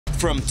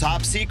From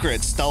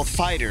top-secret stealth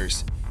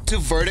fighters to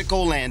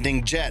vertical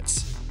landing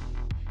jets,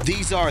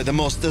 these are the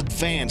most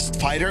advanced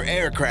fighter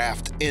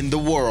aircraft in the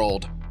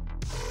world.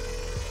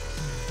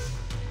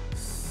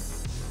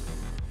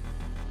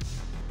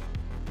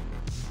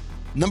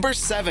 Number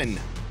 7.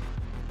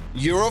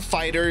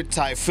 Eurofighter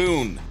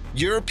Typhoon,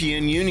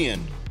 European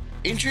Union.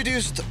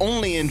 Introduced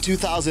only in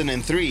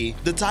 2003,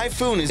 the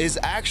Typhoon is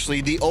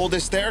actually the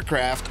oldest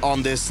aircraft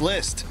on this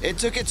list. It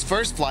took its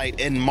first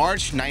flight in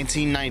March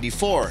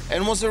 1994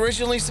 and was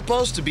originally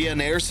supposed to be an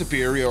air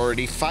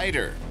superiority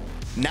fighter.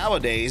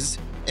 Nowadays,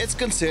 it's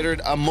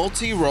considered a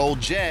multi-role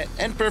jet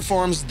and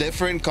performs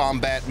different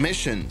combat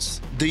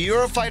missions. The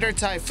Eurofighter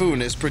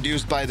Typhoon is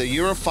produced by the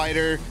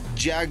Eurofighter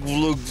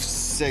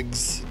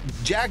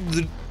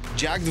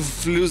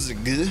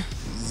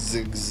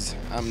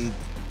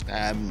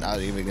I'm not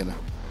even gonna.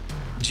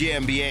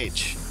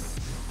 GmbH,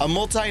 a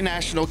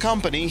multinational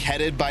company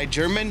headed by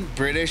German,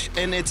 British,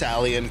 and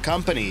Italian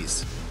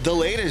companies. The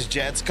latest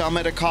jets come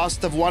at a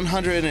cost of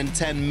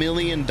 $110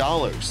 million.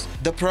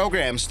 The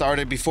program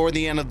started before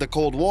the end of the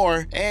Cold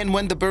War, and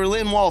when the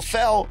Berlin Wall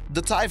fell,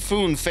 the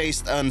Typhoon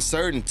faced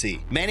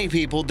uncertainty. Many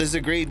people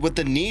disagreed with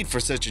the need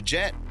for such a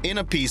jet in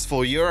a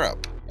peaceful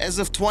Europe. As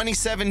of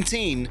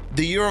 2017,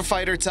 the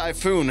Eurofighter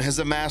Typhoon has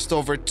amassed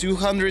over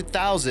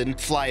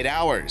 200,000 flight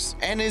hours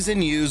and is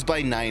in use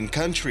by 9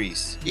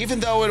 countries.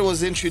 Even though it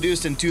was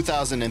introduced in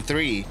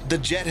 2003, the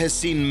jet has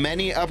seen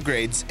many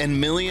upgrades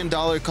and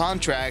million-dollar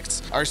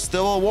contracts are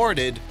still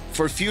awarded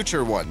for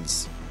future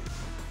ones.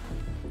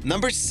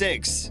 Number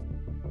 6.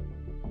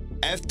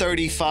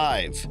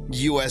 F-35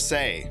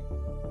 USA.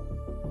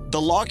 The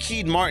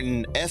Lockheed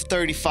Martin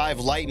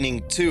F-35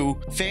 Lightning II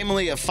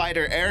family of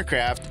fighter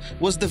aircraft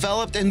was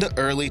developed in the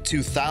early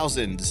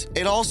 2000s.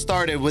 It all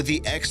started with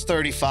the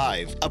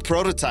X-35, a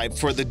prototype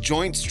for the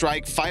Joint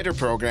Strike Fighter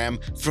program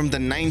from the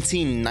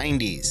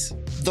 1990s.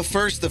 The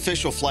first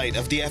official flight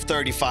of the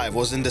F-35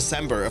 was in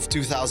December of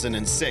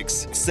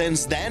 2006.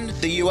 Since then,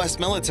 the US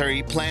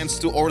military plans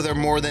to order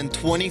more than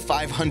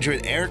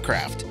 2,500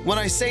 aircraft. When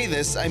I say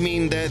this, I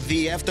mean that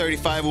the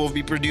F-35 will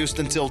be produced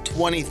until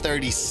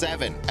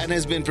 2037 and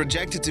has been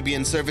projected to be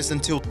in service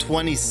until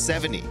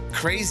 2070.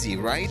 Crazy,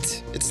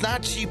 right? It's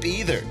not cheap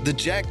either. The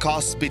jet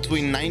costs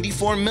between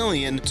 $94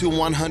 million to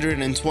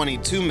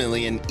 $122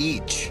 million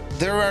each.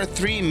 There are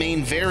 3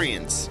 main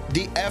variants: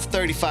 the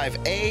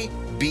F-35A,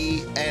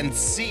 B, and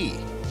C.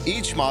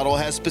 Each model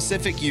has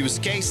specific use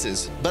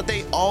cases, but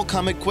they all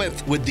come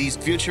equipped with these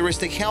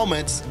futuristic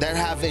helmets that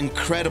have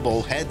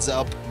incredible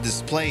heads-up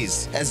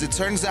displays. As it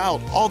turns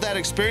out, all that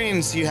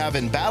experience you have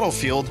in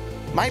battlefield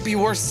might be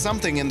worth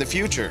something in the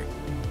future.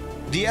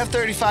 The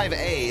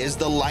F-35A is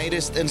the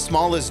lightest and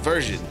smallest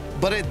version,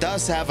 but it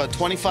does have a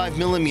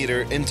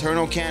 25mm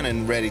internal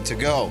cannon ready to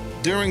go.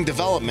 During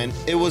development,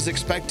 it was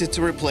expected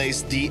to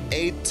replace the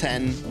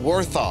 810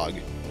 Warthog,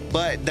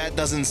 but that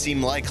doesn't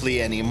seem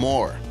likely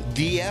anymore.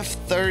 The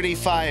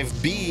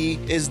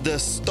F-35B is the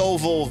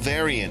STOVL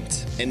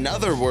variant. In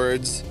other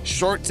words,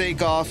 short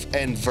takeoff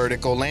and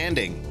vertical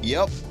landing.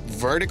 Yup,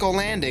 vertical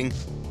landing.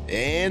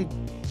 And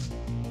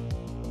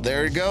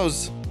there it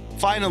goes.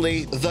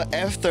 Finally, the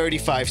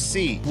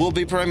F-35C will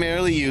be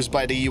primarily used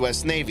by the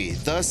US Navy,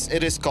 thus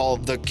it is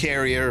called the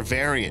carrier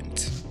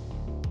variant.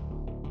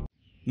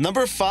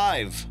 Number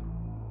 5.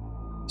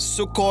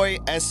 Sukhoi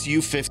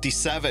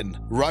Su-57,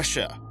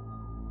 Russia.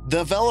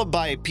 Developed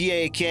by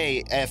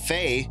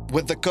PAK-FA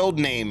with the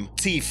codename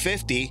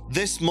T-50,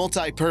 this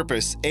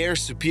multi-purpose air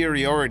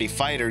superiority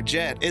fighter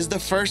jet is the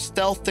first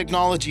stealth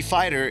technology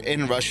fighter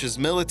in Russia's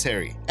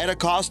military. At a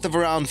cost of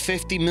around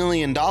 $50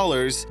 million,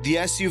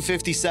 the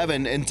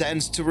Su-57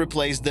 intends to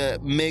replace the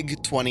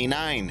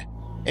MiG-29.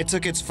 It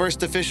took its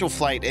first official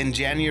flight in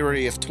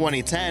January of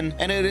 2010,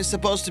 and it is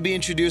supposed to be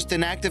introduced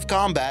in active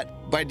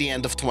combat by the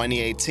end of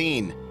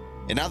 2018.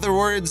 In other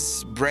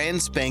words,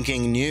 brand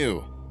spanking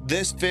new.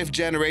 This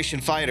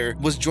 5th-generation fighter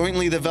was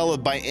jointly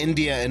developed by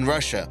India and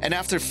Russia, and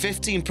after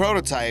 15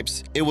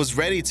 prototypes, it was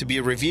ready to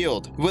be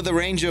revealed. With a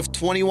range of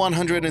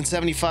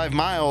 2,175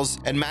 miles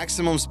and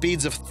maximum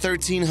speeds of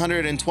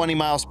 1,320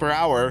 miles per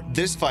hour,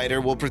 this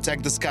fighter will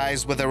protect the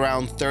skies with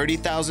around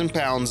 30,000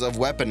 pounds of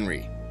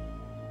weaponry.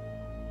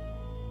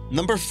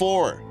 Number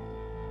 4.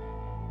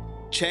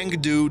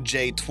 Chengdu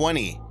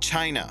J-20,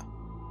 China.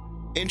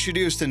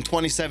 Introduced in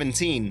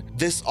 2017,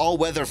 this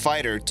all-weather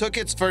fighter took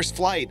its first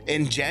flight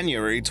in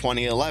January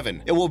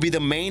 2011. It will be the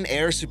main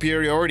air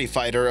superiority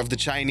fighter of the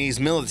Chinese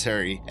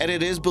military, and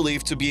it is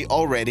believed to be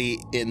already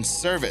in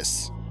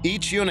service.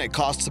 Each unit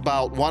costs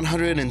about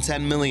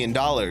 $110 million,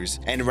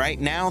 and right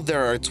now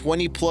there are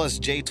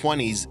 20+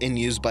 J-20s in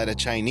use by the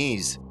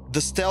Chinese. The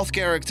stealth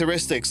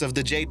characteristics of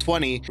the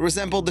J-20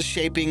 resemble the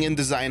shaping and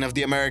design of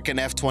the American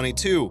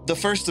F-22. The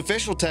first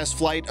official test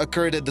flight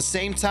occurred at the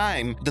same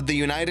time that the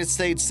United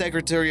States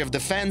Secretary of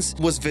Defense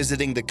was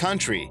visiting the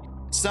country.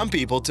 Some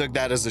people took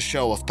that as a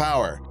show of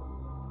power.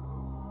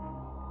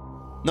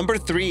 Number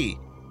 3.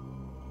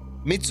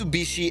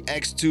 Mitsubishi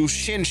X2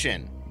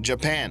 Shinshin,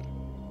 Japan.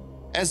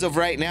 As of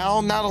right now,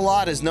 not a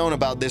lot is known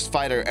about this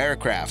fighter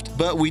aircraft,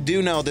 but we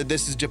do know that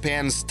this is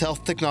Japan's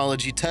stealth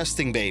technology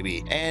testing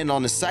baby. And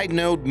on a side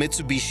note,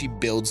 Mitsubishi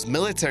builds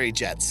military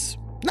jets.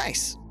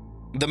 Nice.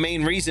 The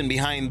main reason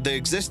behind the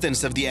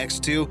existence of the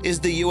X-2 is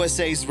the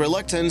USA's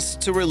reluctance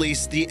to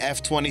release the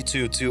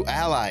F-22 to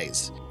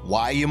allies.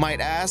 Why, you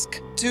might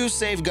ask? To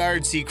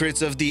safeguard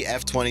secrets of the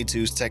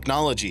F-22's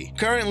technology.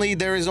 Currently,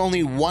 there is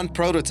only one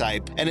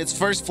prototype, and its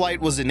first flight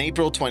was in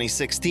April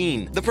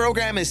 2016. The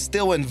program is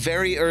still in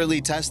very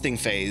early testing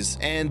phase,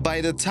 and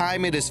by the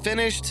time it is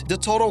finished, the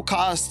total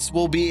costs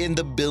will be in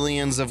the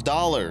billions of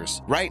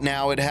dollars. Right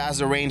now, it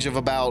has a range of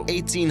about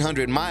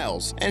 1,800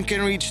 miles and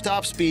can reach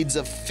top speeds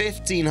of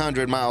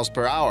 1,500 miles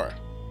per hour.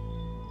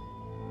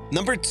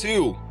 Number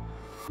 2.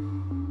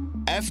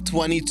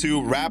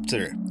 F-22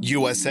 Raptor,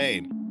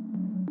 USA.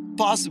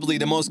 Possibly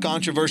the most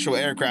controversial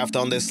aircraft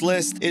on this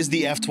list is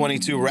the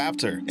F-22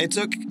 Raptor. It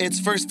took its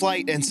first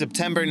flight in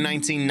September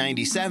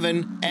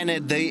 1997, and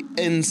at the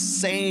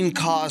insane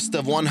cost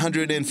of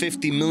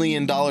 $150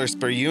 million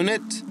per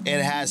unit,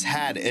 it has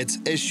had its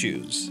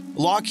issues.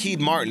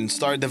 Lockheed Martin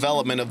started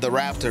development of the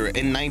Raptor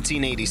in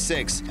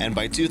 1986, and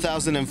by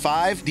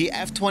 2005, the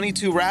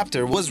F-22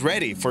 Raptor was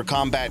ready for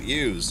combat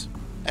use.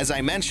 As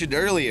I mentioned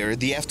earlier,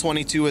 the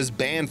F-22 is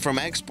banned from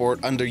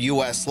export under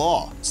US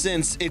law,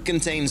 since it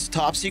contains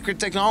top-secret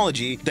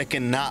technology that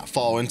cannot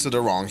fall into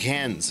the wrong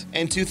hands.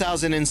 In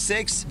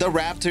 2006, the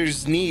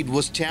Raptor's need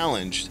was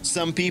challenged.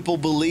 Some people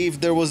believed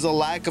there was a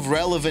lack of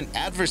relevant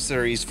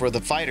adversaries for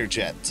the fighter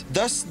jet.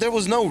 Thus, there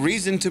was no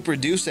reason to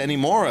produce any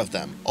more of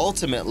them.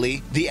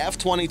 Ultimately, the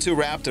F-22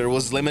 Raptor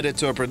was limited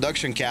to a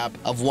production cap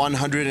of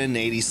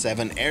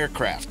 187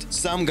 aircraft.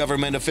 Some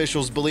government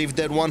officials believed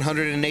that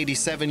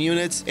 187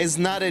 units is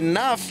not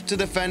enough to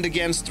defend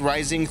against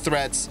rising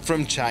threats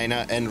from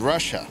China and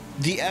Russia.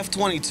 The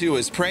F-22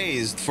 is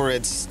praised for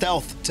its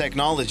stealth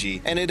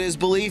technology, and it is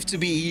believed to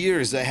be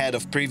years ahead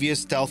of previous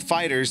stealth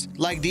fighters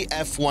like the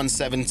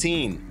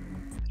F-117.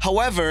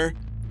 However,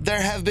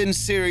 there have been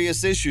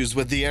serious issues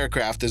with the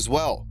aircraft as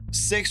well.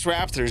 6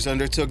 Raptors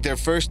undertook their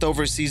first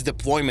overseas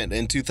deployment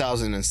in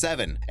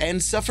 2007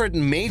 and suffered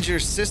major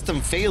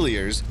system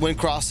failures when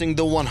crossing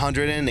the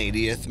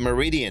 180th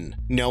meridian,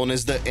 known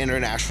as the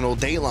International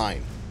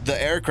Dateline. The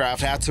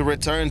aircraft had to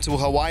return to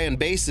Hawaiian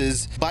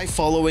bases by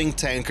following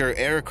tanker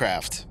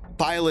aircraft.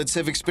 Pilots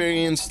have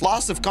experienced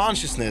loss of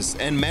consciousness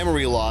and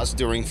memory loss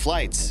during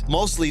flights,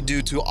 mostly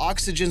due to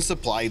oxygen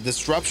supply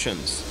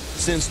disruptions.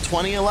 Since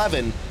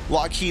 2011,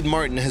 Lockheed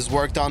Martin has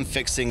worked on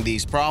fixing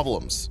these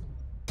problems.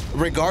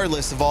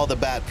 Regardless of all the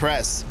bad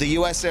press, the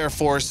US Air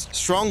Force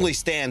strongly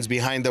stands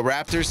behind the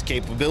Raptor's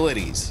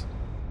capabilities.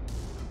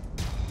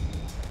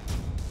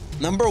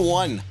 Number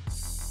 1.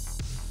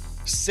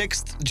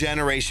 6th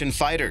generation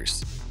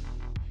fighters.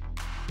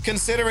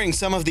 Considering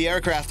some of the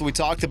aircraft we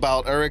talked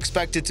about are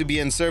expected to be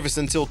in service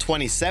until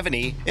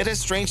 2070, it is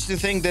strange to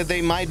think that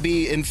they might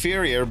be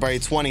inferior by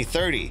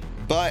 2030.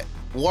 But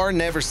war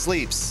never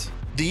sleeps.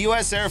 The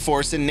US Air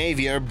Force and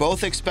Navy are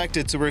both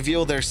expected to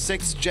reveal their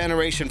 6th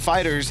generation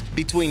fighters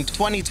between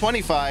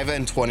 2025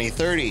 and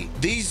 2030.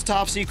 These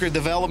top-secret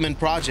development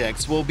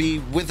projects will be,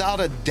 without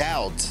a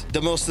doubt,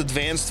 the most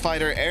advanced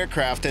fighter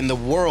aircraft in the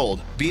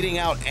world, beating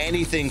out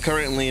anything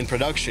currently in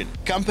production.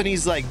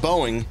 Companies like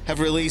Boeing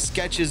have released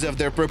sketches of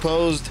their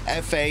proposed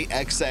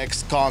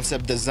FA-XX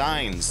concept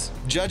designs.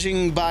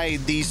 Judging by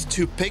these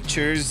 2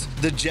 pictures,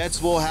 the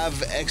jets will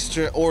have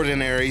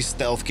extraordinary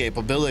stealth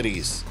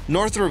capabilities.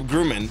 Northrop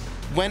Grumman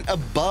went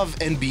above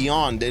and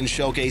beyond in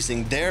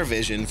showcasing their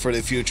vision for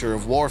the future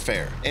of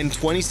warfare. In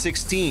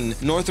 2016,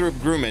 Northrop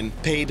Grumman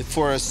paid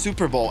for a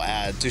Super Bowl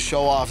ad to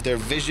show off their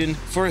vision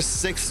for a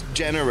 6th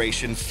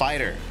generation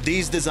fighter.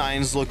 These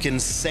designs look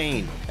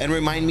insane and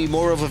remind me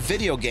more of a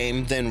video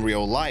game than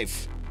real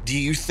life. Do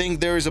you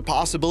think there is a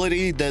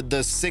possibility that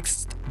the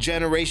 6th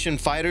generation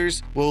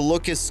fighters will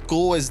look as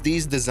cool as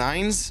these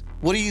designs?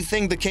 What do you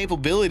think the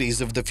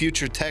capabilities of the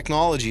future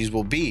technologies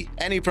will be?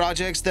 Any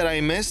projects that I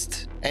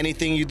missed?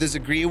 Anything you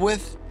disagree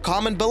with?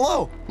 Comment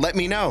below, let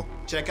me know.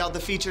 Check out the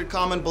featured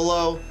comment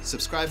below,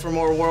 subscribe for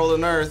more World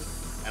Unearthed,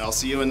 and I'll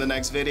see you in the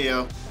next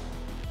video.